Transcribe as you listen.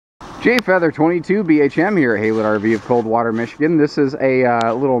Feather 22 BHM here at Haylett RV of Coldwater, Michigan. This is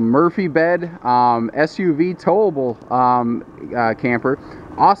a little Murphy bed SUV towable camper.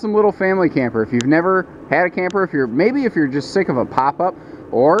 Awesome little family camper. If you've never had a camper, if you're just sick of a pop-up,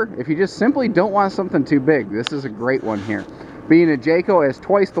 or if you just simply don't want something too big, this is a great one here. Being a Jayco, has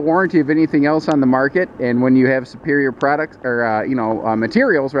twice the warranty of anything else on the market, and when you have superior products or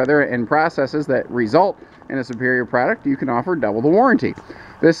materials rather and processes that result in a superior product, you can offer double the warranty.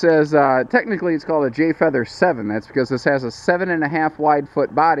 This says technically it's called a Feather 7. That's because this has a 7.5 wide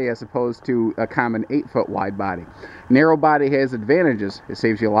foot body as opposed to a common 8 foot wide body. Narrow body has advantages. It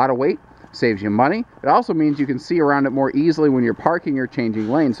saves you a lot of weight, saves you money. It also means you can see around it more easily when you're parking or changing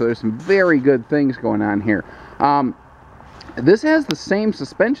lanes. So there's some very good things going on here. This has the same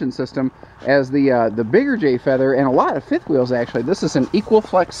suspension system as the bigger Feather and a lot of fifth wheels actually. This is an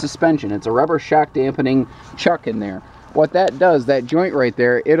Equal-Flex suspension. It's a rubber shock dampening chuck in there. What that does, that joint right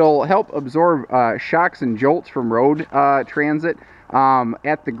there, it'll help absorb shocks and jolts from road transit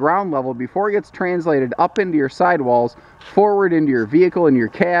at the ground level before it gets translated up into your sidewalls, forward into your vehicle and your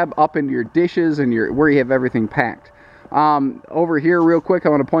cab, up into your dishes and where you have everything packed. Over here real quick, I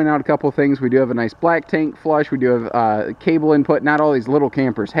want to point out a couple of things. We do have a nice black tank flush. We do have cable input. Not all these little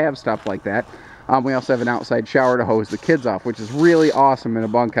campers have stuff like that. We also have an outside shower to hose the kids off, which is really awesome in a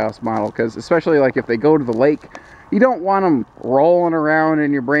bunkhouse model, because especially like if they go to the lake, you don't want them rolling around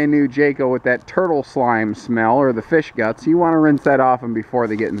in your brand new Jayco with that turtle slime smell or the fish guts. You want to rinse that off them before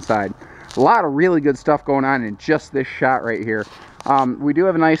they get inside. A lot of really good stuff going on in just this shot right here. We do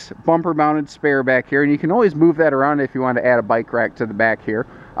have a nice bumper mounted spare back here, and you can always move that around if you want to add a bike rack to the back here.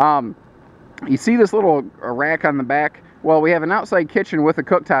 You see this little rack on the back? Well, we have an outside kitchen with a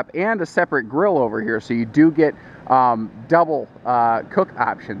cooktop and a separate grill over here, so you do get double cook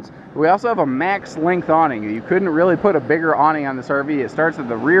options. We also have a max length awning. You couldn't really put a bigger awning on this RV. It starts at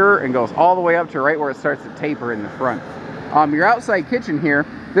the rear and goes all the way up to right where it starts to taper in the front. Your outside kitchen here,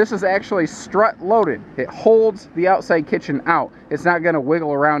 this is actually strut loaded. It holds the outside kitchen out. It's not going to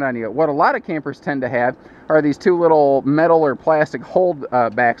wiggle around on you. What a lot of campers tend to have are these two little metal or plastic hold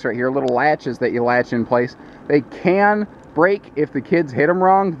backs right here, little latches that you latch in place. They can break if the kids hit them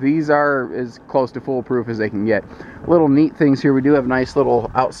wrong. These are as close to foolproof as they can get. Little neat things here. We do have a nice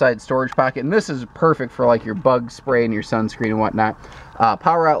little outside storage pocket, and this is perfect for like your bug spray and your sunscreen and whatnot.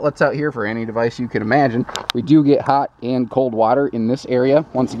 Power outlets out here for any device you can imagine. We do get hot and cold water in this area.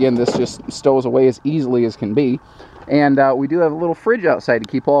 Once again, this just stows away as easily as can be. And we do have a little fridge outside to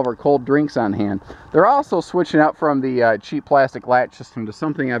keep all of our cold drinks on hand. They're also switching out from the cheap plastic latch system to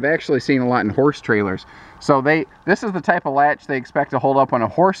something I've actually seen a lot in horse trailers. So this is the type of latch they expect to hold up when a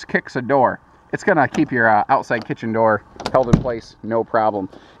horse kicks a door. It's going to keep your outside kitchen door held in place, no problem.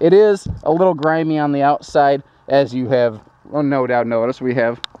 It is a little grimy on the outside, as you have no doubt noticed. We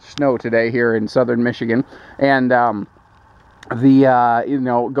have snow today here in southern Michigan. And going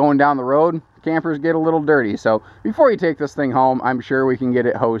down the road, campers get a little dirty. So before you take this thing home, I'm sure we can get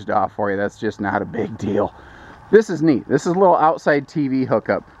it hosed off for you. That's just not a big deal. This is neat. This is a little outside TV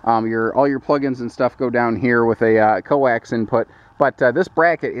hookup. All your plugins and stuff go down here with a coax input, but this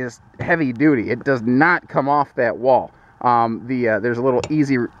bracket is heavy duty. It does not come off that wall. There's a little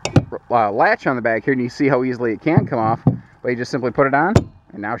easy latch on the back here, and you see how easily it can come off, but you just simply put it on,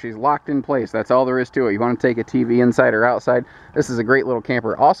 and now she's locked in place. That's all there is to it. You want to take a TV inside or outside, this is a great little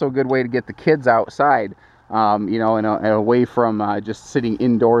camper. Also a good way to get the kids outside, and away from just sitting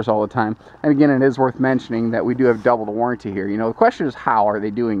indoors all the time. And again, it is worth mentioning that we do have double the warranty here. The question is, how are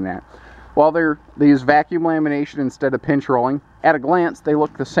they doing that? Well, they use vacuum lamination instead of pinch rolling. At a glance, they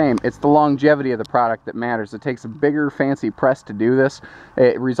look the same. It's the longevity of the product that matters. It takes a bigger, fancy press to do this.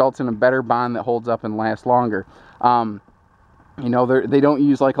 It results in a better bond that holds up and lasts longer. They don't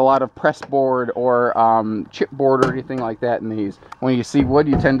use like a lot of press board or chipboard or anything like that in these. When you see wood,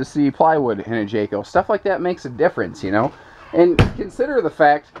 you tend to see plywood in a Jayco. Stuff like that makes a difference, And consider the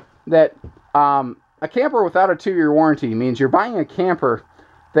fact that a camper without a 2-year warranty means you're buying a camper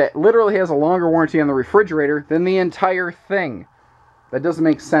that literally has a longer warranty on the refrigerator than the entire thing. That doesn't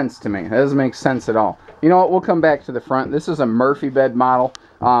make sense to me. That doesn't make sense at all. You know what? We'll come back to the front. This is a Murphy bed model,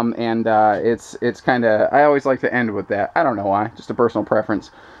 it's kind of, I always like to end with that. I don't know why, just a personal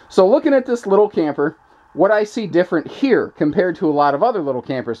preference. So looking at this little camper, what I see different here compared to a lot of other little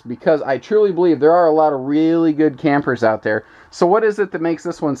campers, because I truly believe there are a lot of really good campers out there. So what is it that makes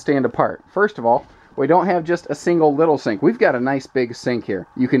this one stand apart? First of all, We don't have just a single little sink. We've got a nice big sink here.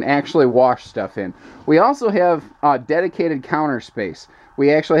 You can actually wash stuff in. We also have dedicated counter space.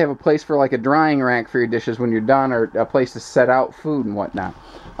 We actually have a place for like a drying rack for your dishes when you're done, or a place to set out food and whatnot.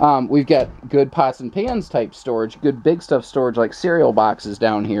 We've got good pots and pans type storage, good big stuff storage like cereal boxes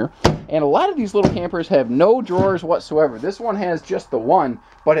down here. And a lot of these little campers have no drawers whatsoever. This one has just the one,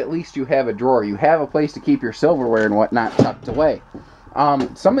 but at least you have a drawer. You have a place to keep your silverware and whatnot tucked away.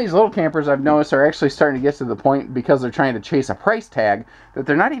 Some of these little campers I've noticed are actually starting to get to the point, because they're trying to chase a price tag, that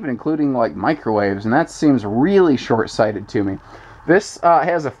they're not even including like microwaves, and that seems really short-sighted to me. This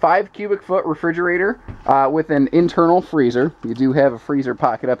has a 5 cubic foot refrigerator with an internal freezer. You do have a freezer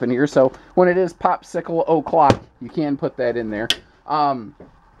pocket up in here, so when it is popsicle o'clock, you can put that in there.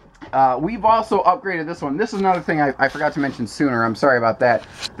 We've also upgraded this one. This is another thing I forgot to mention sooner. I'm sorry about that.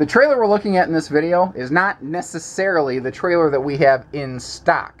 The trailer we're looking at in this video is not necessarily the trailer that we have in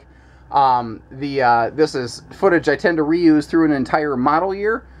stock. This is footage I tend to reuse through an entire model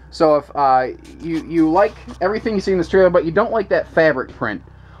year. So if you like everything you see in this trailer, but you don't like that fabric print,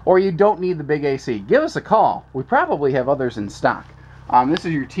 or you don't need the big AC, give us a call. We probably have others in stock. This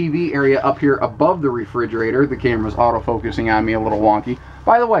is your TV area up here above the refrigerator. The camera's auto-focusing on me a little wonky.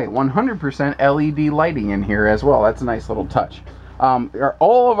 By the way, 100% LED lighting in here as well. That's a nice little touch.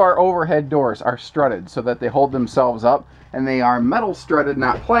 All of our overhead doors are strutted so that they hold themselves up, and they are metal strutted,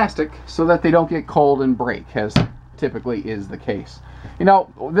 not plastic, so that they don't get cold and break, as typically is the case. You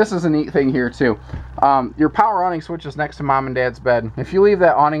know, this is a neat thing here too. Your power awning switch is next to Mom and Dad's bed. If you leave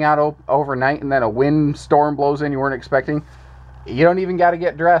that awning out overnight and then a wind storm blows in you weren't expecting, you don't even got to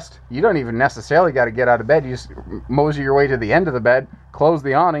get dressed. You don't even necessarily got to get out of bed. You just mosey your way to the end of the bed, close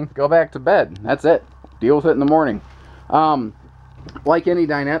the awning, go back to bed. That's it. Deal with it in the morning. Like any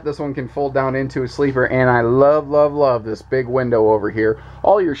dinette, this one can fold down into a sleeper, and I love, love, love this big window over here.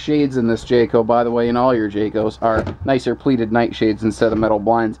 All your shades in this Jayco, by the way, and all your Jaycos are nicer pleated nightshades instead of metal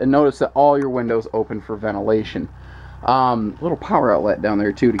blinds. And notice that all your windows open for ventilation. Little power outlet down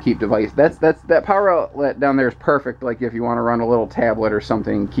there too to keep device. That power outlet down there is perfect, like if you want to run a little tablet or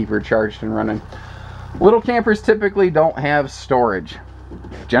something, keep her charged and running. Little campers typically don't have storage,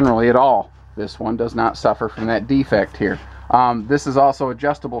 generally at all. This one does not suffer from that defect here. This is also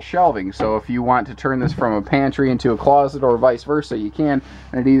adjustable shelving, so if you want to turn this from a pantry into a closet or vice versa, you can,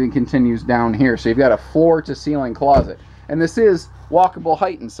 and it even continues down here. So you've got a floor-to-ceiling closet. And this is walkable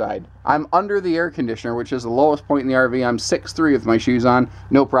height inside. I'm under the air conditioner, which is the lowest point in the RV. I'm 6'3" with my shoes on.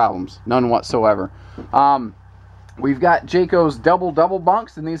 No problems. None whatsoever. We've got Jayco's double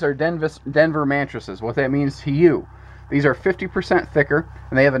bunks, and these are Denver mattresses. What that means to you: these are 50% thicker,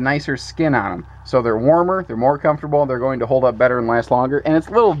 and they have a nicer skin on them. So they're warmer, they're more comfortable, they're going to hold up better and last longer. And it's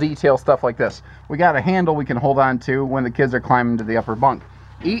little detail stuff like this. We got a handle we can hold on to when the kids are climbing to the upper bunk.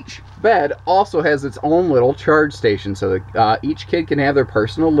 Each bed also has its own little charge station, so that each kid can have their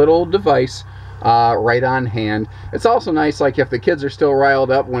personal little device right on hand. It's also nice, like if the kids are still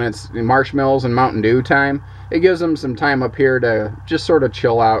riled up when it's marshmallows and Mountain Dew time, it gives them some time up here to just sort of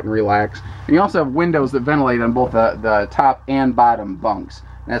chill out and relax. And you also have windows that ventilate on both the top and bottom bunks.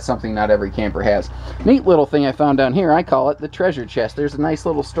 And that's something not every camper has. Neat little thing I found down here, I call it the treasure chest. There's a nice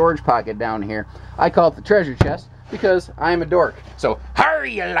little storage pocket down here. I call it the treasure chest because I'm a dork. So, how are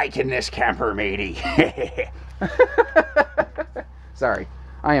you liking this camper, matey? Sorry,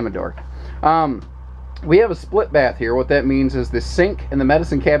 I am a dork. We have a split bath here. What that means is the sink and the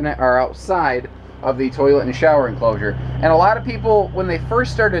medicine cabinet are outside of the toilet and shower enclosure. And a lot of people, when they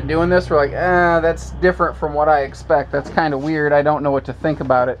first started doing this, were like, that's different from what I expect. That's kind of weird. I don't know what to think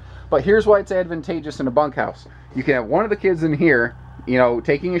about it. But here's why it's advantageous in a bunkhouse. You can have one of the kids in here, you know,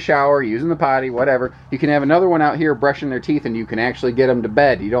 taking a shower, using the potty, whatever. You can have another one out here brushing their teeth, and you can actually get them to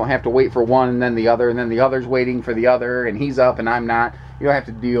bed. You don't have to wait for one and then the other, and then the other's waiting for the other, and he's up and I'm not. You don't have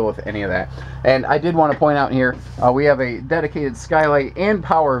to deal with any of that. And I did want to point out here, we have a dedicated skylight and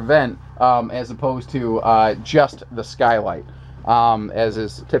power vent, as opposed to just the skylight, as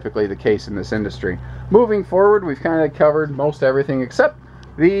is typically the case in this industry. Moving forward, we've kind of covered most everything except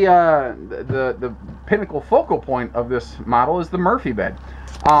the pinnacle focal point of this model is the Murphy bed.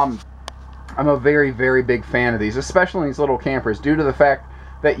 I'm a very, very big fan of these, especially in these little campers, due to the fact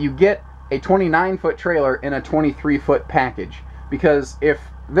that you get a 29-foot trailer in a 23-foot package. Because if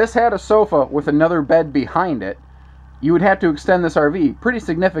this had a sofa with another bed behind it, you would have to extend this RV pretty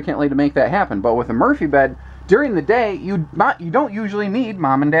significantly to make that happen. But with a Murphy bed, during the day, you don't usually need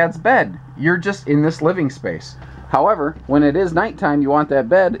Mom and Dad's bed. You're just in this living space. However, when it is nighttime, you want that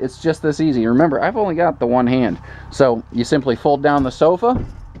bed, it's just this easy. Remember, I've only got the one hand. So you simply fold down the sofa,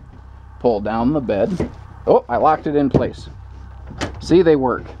 pull down the bed. Oh, I locked it in place. See, they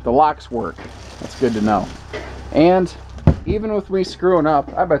work. The locks work. That's good to know. And even with me screwing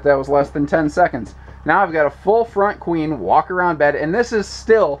up, I bet that was less than 10 seconds. Now I've got a full front queen walk around bed, and this is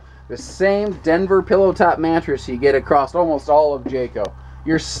still the same Denver pillow top mattress you get across almost all of Jayco.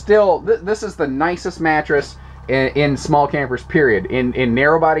 You're still, this is the nicest mattress in small campers, period. In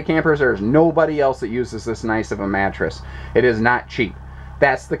narrow body campers, there's nobody else that uses this nice of a mattress. It is not cheap.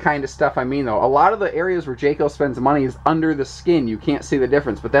 That's the kind of stuff I mean, though. A lot of the areas where Jayco spends money is under the skin. You can't see the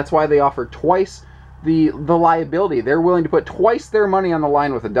difference, but that's why they offer twice the liability. They're willing to put twice their money on the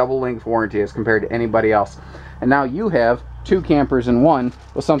line with a double length warranty as compared to anybody else. And now you have two campers in one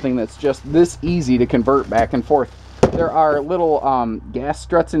with something that's just this easy to convert back and forth. There are little gas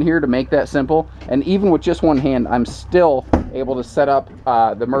struts in here to make that simple, and even with just one hand, I'm still able to set up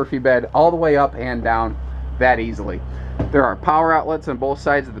the Murphy bed all the way up and down that easily. There are power outlets on both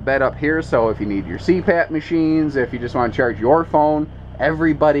sides of the bed up here, so if you need your CPAP machines, if you just want to charge your phone,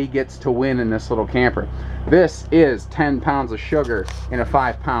 everybody gets to win in this little camper. This is 10 pounds of sugar in a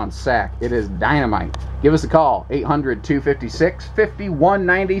 5-pound sack. It is dynamite. Give us a call,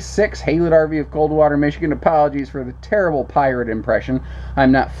 800-256-5196, Haylett RV of Coldwater, Michigan. Apologies for the terrible pirate impression.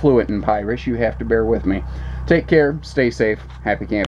 I'm not fluent in Pirish. You have to bear with me. Take care, stay safe, happy camping.